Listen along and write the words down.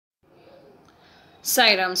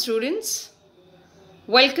Sairam students,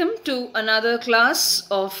 welcome to another class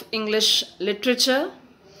of English literature,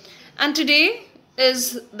 and today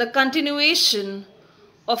is the continuation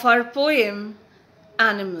of our poem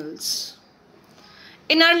Animals.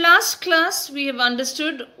 In our last class we have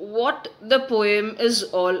understood what the poem is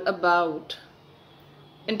all about.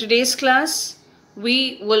 In today's class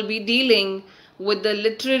we will be dealing with the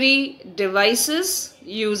literary devices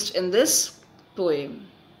used in this poem.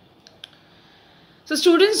 So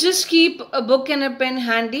students, just keep a book and a pen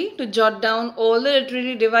handy to jot down all the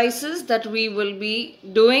literary devices that we will be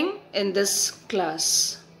doing in this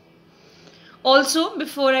class. Also,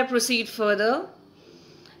 before I proceed further,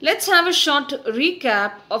 let's have a short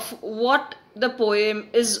recap of what the poem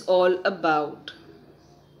is all about.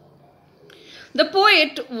 The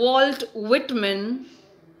poet Walt Whitman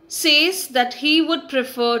says that he would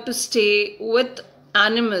prefer to stay with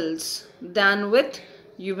animals than with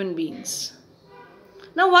human beings.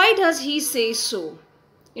 Now, why does he say so?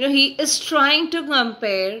 He is trying to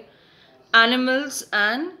compare animals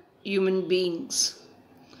and human beings.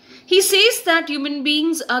 He says that human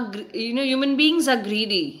beings are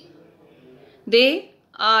greedy. They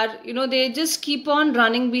are, they just keep on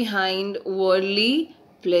running behind worldly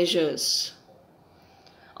pleasures.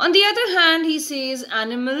 On the other hand, he says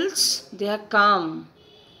animals, they are calm.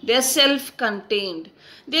 They are self-contained.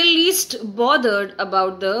 They are least bothered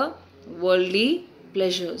about the worldly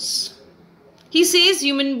pleasures. He says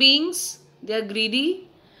human beings, they are greedy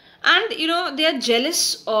and they are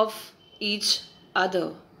jealous of each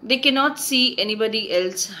other. They cannot see anybody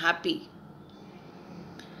else happy.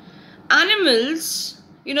 Animals,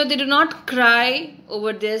 they do not cry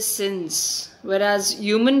over their sins, whereas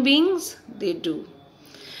human beings, they do.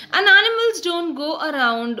 And animals don't go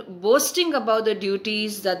around boasting about the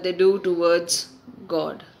duties that they do towards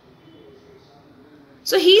God.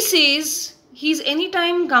 So he says he's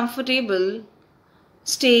anytime comfortable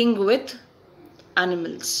staying with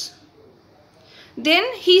animals. Then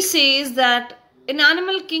he says that in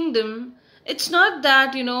animal kingdom, it's not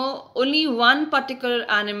that, only one particular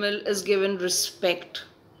animal is given respect.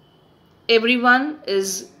 Everyone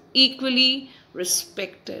is equally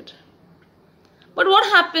respected. But what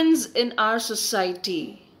happens in our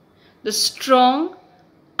society? The strong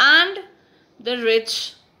and the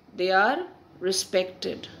rich, they are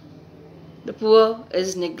respected. The poor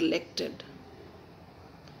is neglected.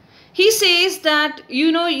 He says that,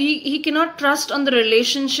 he cannot trust on the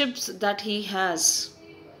relationships that he has.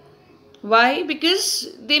 Why?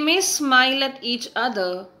 Because they may smile at each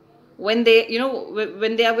other when they,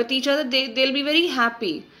 when they are with each other, they'll be very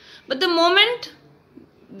happy. But the moment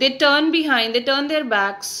they turn behind, they turn their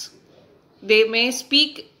backs, they may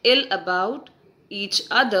speak ill about each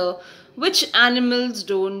other, which animals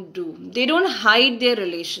don't do. They don't hide their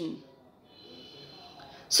relation.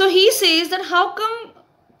 So he says that how come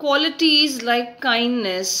qualities like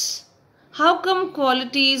kindness, how come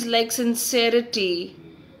qualities like sincerity,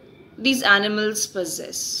 these animals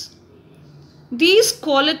possess? These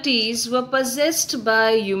qualities were possessed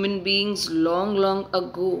by human beings long, long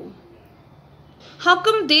ago. How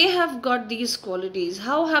come they have got these qualities?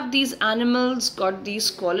 How have these animals got these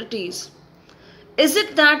qualities? Is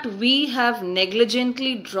it that we have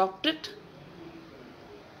negligently dropped it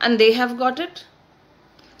and they have got it?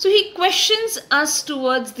 So he questions us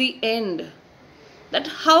towards the end that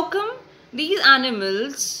how come these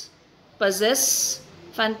animals possess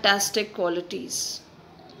fantastic qualities.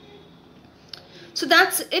 So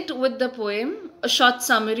that's it with the poem, a short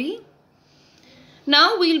summary.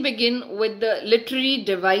 Now we'll begin with the literary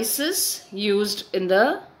devices used in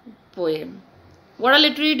the poem. What are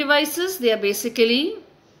literary devices? They are basically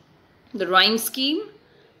the rhyme scheme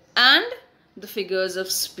and the figures of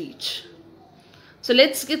speech. So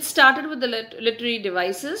let's get started with the literary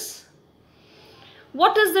devices.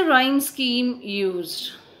 What is the rhyme scheme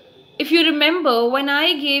used? If you remember, when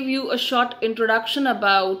I gave you a short introduction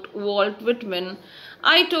about Walt Whitman,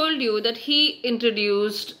 I told you that he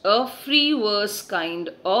introduced a free verse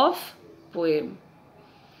kind of poem.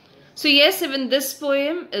 So yes, even this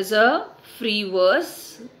poem is a free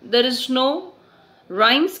verse. There is no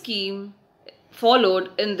rhyme scheme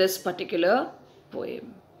followed in this particular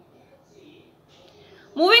poem.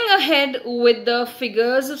 Moving ahead with the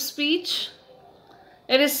figures of speech,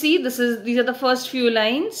 let us see, these are the first few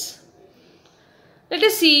lines. Let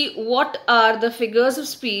us see what are the figures of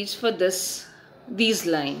speech for these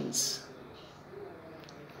lines.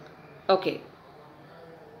 Okay.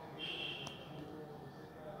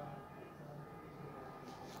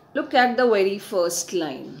 Look at the very first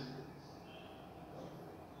line.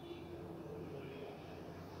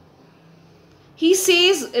 He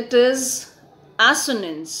says it is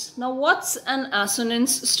Assonance. Now what's an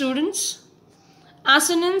assonance, students?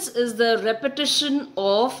 Assonance is the repetition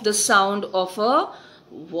of the sound of a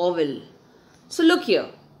vowel. So look here.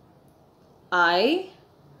 I,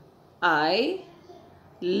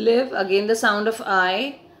 live, again the sound of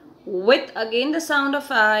I, with, again the sound of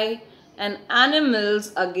I, and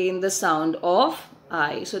animals, again the sound of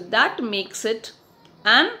I. So that makes it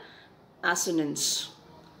an assonance.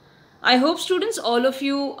 I hope students, all of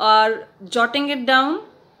you are jotting it down.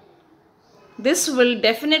 This will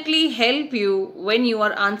definitely help you when you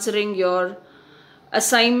are answering your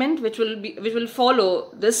assignment, which will follow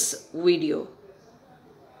this video.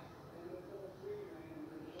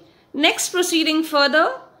 Next, proceeding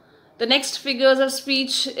further, the next figures of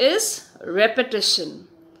speech is repetition.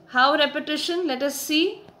 How repetition? Let us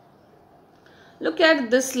see. Look at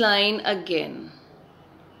this line again.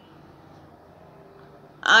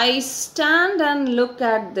 I stand and look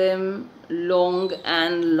at them long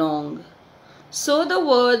and long. So the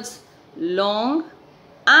words long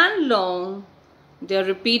and long, they are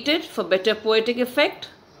repeated for better poetic effect.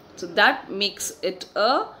 So that makes it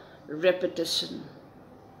a repetition.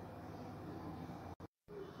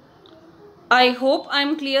 I hope I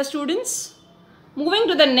am clear, students. Moving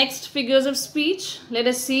to the next figures of speech, let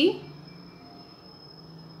us see.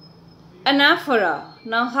 Anaphora.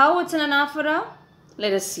 Now how it's an anaphora?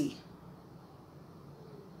 Let us see.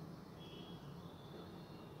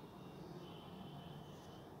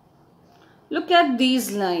 Look at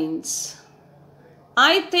these lines.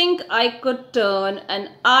 I think I could turn and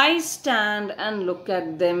I stand and look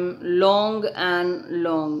at them long and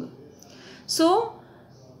long. So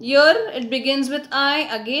here it begins with I,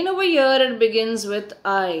 again over here it begins with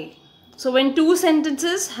I. So when two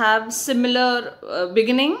sentences have similar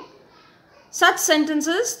beginning, such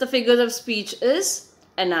sentences, the figures of speech is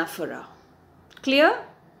anaphora. Clear?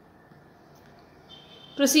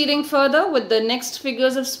 Proceeding further with the next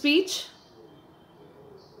figures of speech.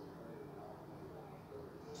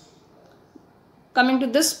 Coming to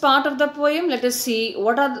this part of the poem, let us see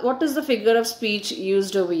what is the figure of speech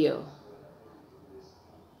used over here.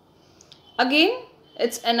 Again,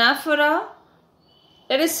 it's anaphora.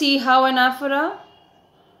 Let us see how anaphora.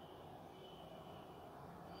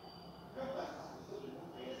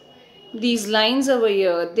 These lines over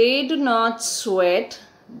here, they do not sweat,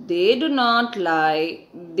 they do not lie,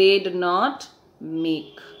 they do not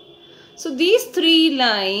make. So these three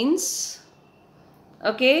lines,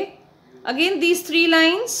 okay, again these three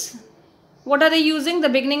lines, what are they using? The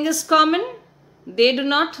beginning is common. They do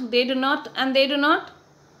not, and they do not.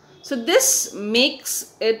 So this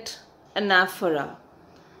makes it anaphora.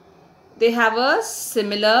 They have a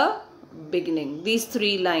similar beginning. These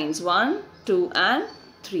three lines, 1, 2 and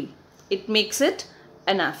 3. It makes it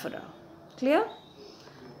anaphora. Clear?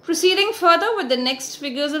 Proceeding further with the next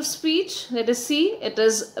figures of speech, let us see. It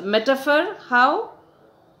is metaphor. How?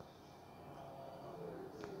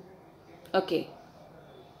 Okay.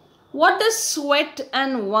 What does sweat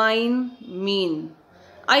and wine mean?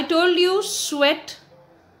 I told you sweat.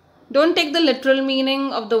 Don't take the literal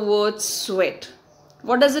meaning of the word sweat.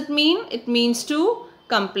 What does it mean? It means to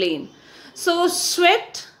complain. So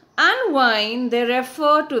sweat and whine, they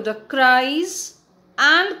refer to the cries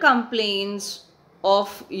and complaints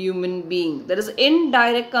of human being. There is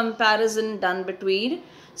indirect comparison done between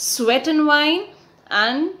sweat and whine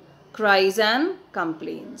and cries and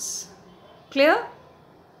complaints. Clear?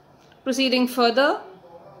 Proceeding further,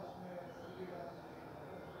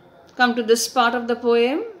 come to this part of the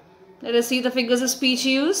poem. Let us see the figures of speech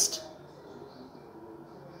used.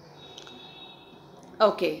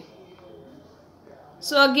 Okay.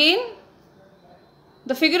 So again,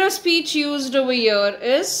 the figure of speech used over here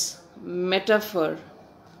is metaphor.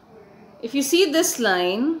 If you see this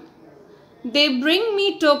line, they bring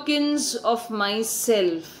me tokens of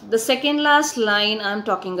myself. The second last line I am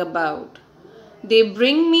talking about. They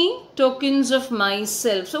bring me tokens of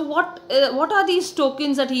myself. So what are these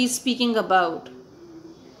tokens that he is speaking about?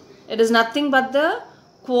 It is nothing but the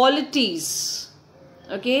qualities.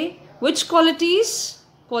 Okay. Which qualities?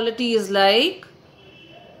 Qualities like,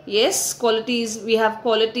 yes, qualities, we have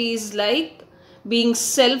qualities like being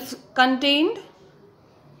self-contained.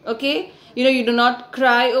 Okay. You do not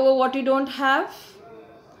cry over what you don't have.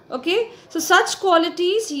 Okay. So such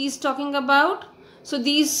qualities he is talking about. So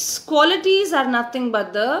these qualities are nothing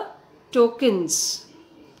but the tokens.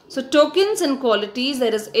 So tokens and qualities,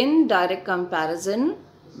 there is indirect comparison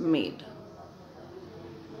made.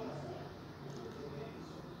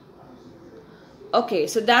 Okay,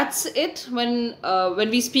 so that's it when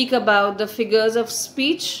we speak about the figures of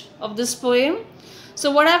speech of this poem. So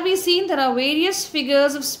what have we seen? There are various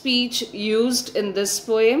figures of speech used in this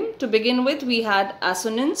poem. To begin with, we had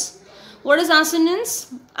assonance. What is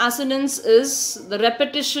assonance? Assonance is the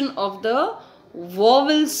repetition of the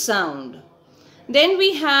vowel sound. Then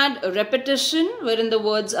we had repetition, wherein the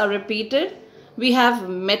words are repeated. We have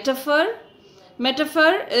metaphor.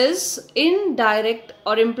 Metaphor is indirect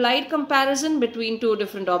or implied comparison between two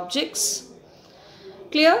different objects.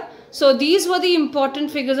 Clear? So these were the important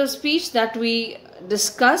figures of speech that we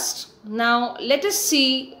discussed. Now let us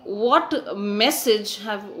see what message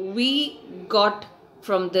have we got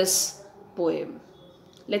from this poem.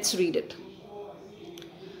 Let's read it.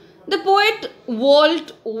 The poet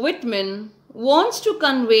Walt Whitman wants to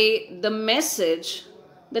convey the message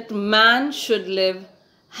that man should live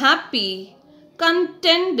happy,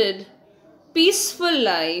 contented, peaceful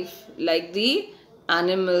life like the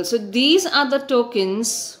animals. So these are the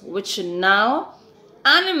tokens which now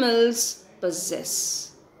animals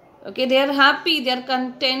possess. Okay, they are happy, they are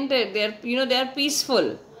contented, they are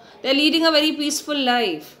peaceful. They are leading a very peaceful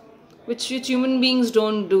life, which human beings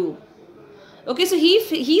don't do. Okay, so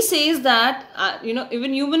he says that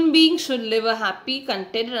even human beings should live a happy,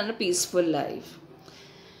 contented and a peaceful life.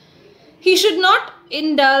 He should not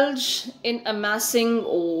indulge in amassing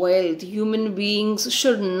wealth. Human beings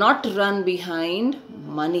should not run behind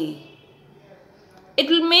money. It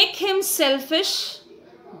will make him selfish,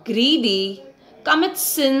 greedy, commit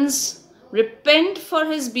sins, repent for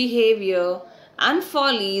his behavior and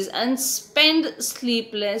follies and spend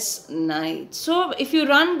sleepless nights. So if you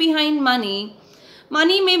run behind money,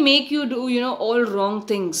 money may make you do all wrong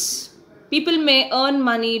things. People may earn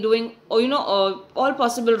money doing all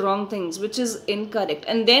possible wrong things, which is incorrect,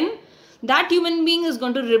 and then that human being is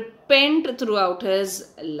going to repent throughout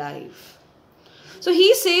his life. So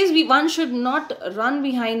he says one should not run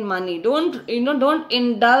behind money. Don't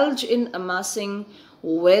indulge in amassing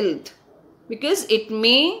wealth, because it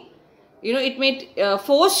may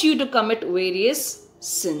force you to commit various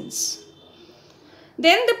sins.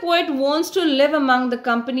 Then the poet wants to live among the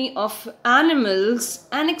company of animals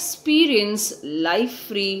and experience life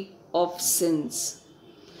free of sins.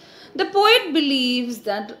 The poet believes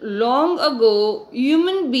that long ago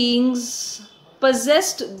human beings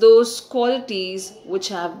possessed those qualities which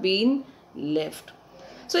have been left.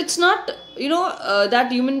 So it's not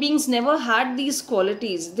that human beings never had these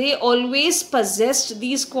qualities. They always possessed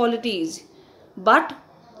these qualities, but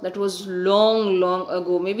that was long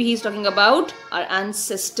ago. Maybe he's talking about our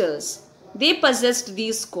ancestors. They possessed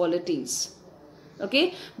these qualities.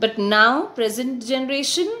 Okay, but now present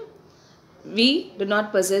generation, we do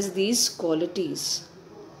not possess these qualities.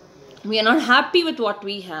 We are not happy with what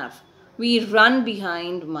we have. We run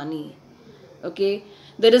behind money. Okay,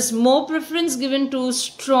 there is more preference given to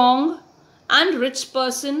strong and rich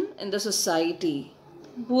person in the society.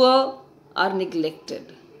 Poor are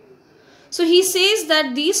neglected. So he says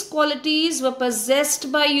that these qualities were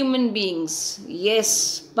possessed by human beings.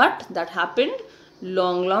 Yes, but that happened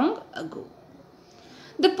long ago.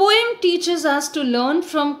 The poem teaches us to learn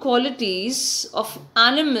from qualities of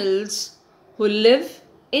animals who live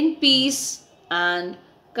in peace and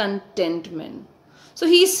contentment. So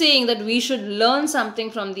he's saying that we should learn something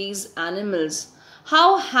from these animals.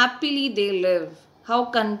 How happily they live, how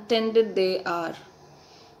contented they are.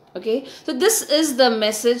 Okay, so this is the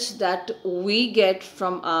message that we get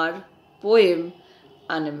from our poem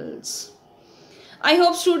Animals. I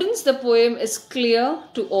hope students the poem is clear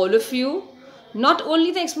to all of you. Not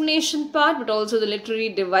only the explanation part but also the literary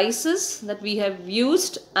devices that we have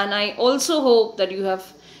used, and I also hope that you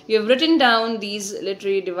have written down these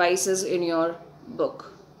literary devices in your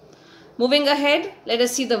book. Moving ahead, let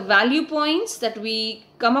us see the value points that we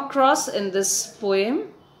come across in this poem.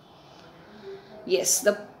 Yes,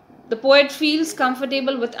 the poet feels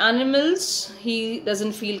comfortable with animals. He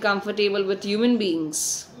doesn't feel comfortable with human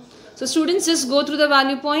beings. So students, just go through the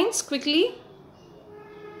value points quickly.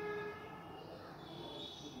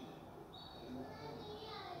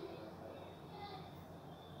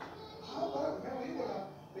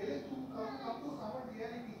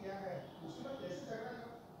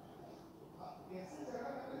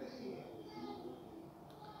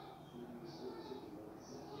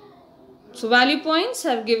 So value points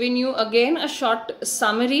have given you again a short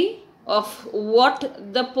summary of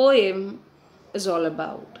what the poem is all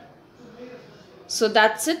about. So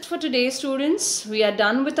that's it for today, students. We are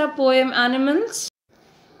done with our poem Animals.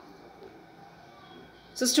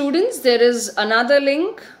 So students, there is another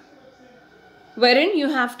link wherein you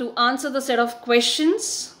have to answer the set of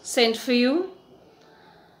questions sent for you.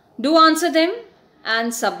 Do answer them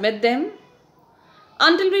and submit them.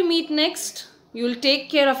 Until we meet next, you will take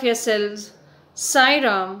care of yourselves. Sai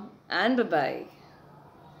Ram and bye bye.